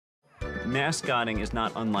mascotting is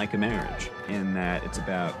not unlike a marriage in that it's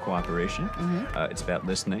about cooperation, it's about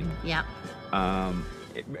listening. Yeah.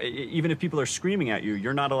 Even if people are screaming at you,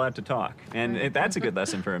 you're not allowed to talk. And that's a good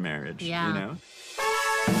lesson for a marriage, Yeah. you know?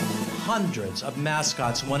 Hundreds of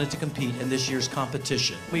mascots wanted to compete in this year's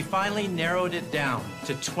competition. We finally narrowed it down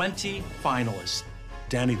to 20 finalists.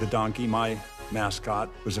 Danny the donkey, my mascot,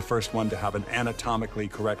 was the first one to have an anatomically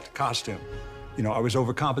correct costume. You know, I was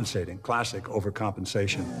overcompensating, classic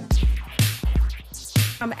overcompensation.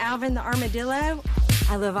 I'm Alvin the armadillo.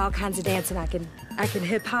 I love all kinds of dancing. I can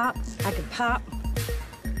hip hop, I can pop.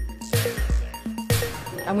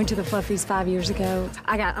 I went to the Fluffies 5 years ago.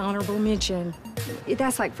 I got honorable mention.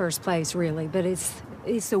 That's like first place, really, but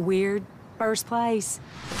it's a weird first place.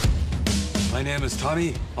 My name is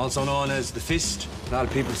Tommy, also known as the Fist. A lot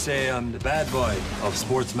of people say I'm the bad boy of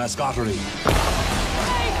sports mascottery.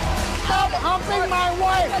 Stop humping my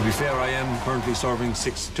wife! To be fair, I am currently serving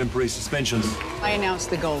 6 temporary suspensions. I announced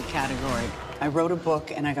the gold category. I wrote a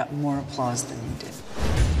book, and I got more applause than you did.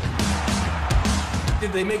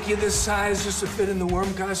 Did they make you this size just to fit in the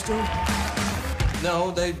worm costume? No,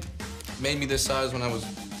 they made me this size when I was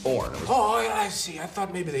born. Oh, I see. I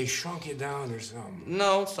thought maybe they shrunk you down or something.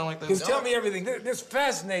 No, it's not like that. Just tell me everything. This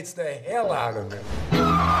fascinates the hell out of me.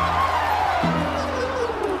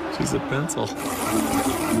 She's a pencil.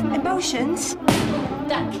 Emotions.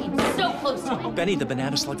 That came so close to me. Benny the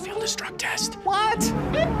banana slug failed his drug test. What?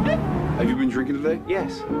 Have you been drinking today?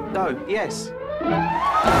 Yes. No. Yes.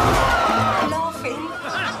 Laughing.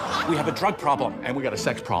 We have a drug problem, and we got a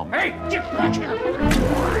sex problem. Hey, get back here!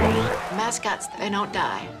 Mascots, they don't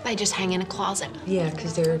die. They just hang in a closet. Yeah,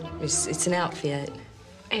 because it's an outfit.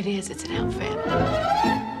 It is, it's an outfit.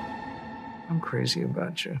 I'm crazy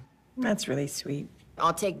about you. That's really sweet.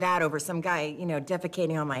 I'll take that over some guy, you know,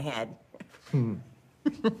 defecating on my head.